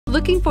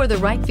Looking for the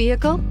right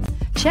vehicle?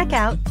 Check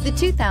out the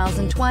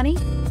 2020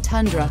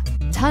 Tundra.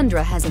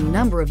 Tundra has a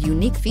number of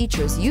unique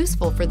features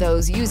useful for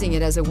those using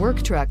it as a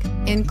work truck,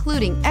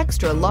 including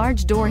extra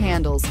large door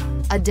handles,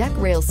 a deck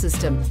rail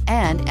system,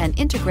 and an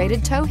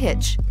integrated tow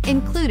hitch.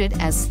 Included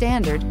as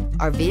standard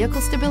are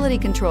vehicle stability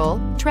control,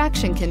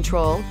 traction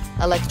control,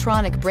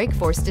 electronic brake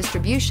force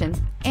distribution,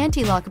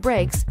 anti-lock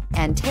brakes,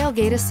 and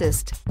tailgate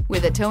assist.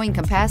 With a towing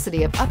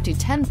capacity of up to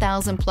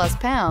 10,000 plus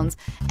pounds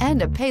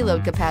and a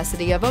payload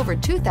capacity of over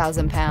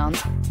 2,000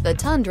 pounds, the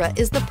Tundra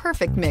is the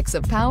perfect mix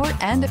of power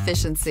and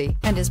efficiency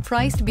and is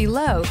priced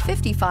below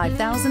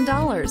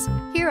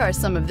 $55,000. Here are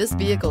some of this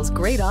vehicle's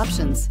great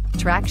options: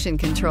 traction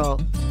control,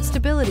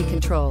 stability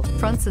control,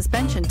 front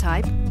suspension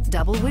type,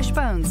 double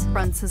wishbones,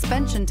 front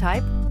suspension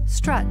type,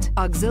 strut,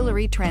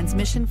 auxiliary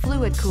transmission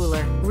fluid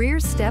cooler, rear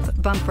step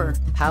bumper,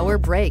 power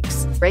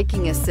brakes,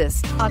 braking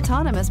assist,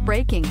 autonomous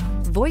braking,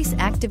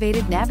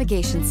 voice-activated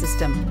navigation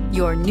system.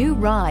 Your new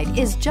ride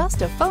is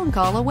just a phone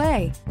call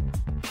away.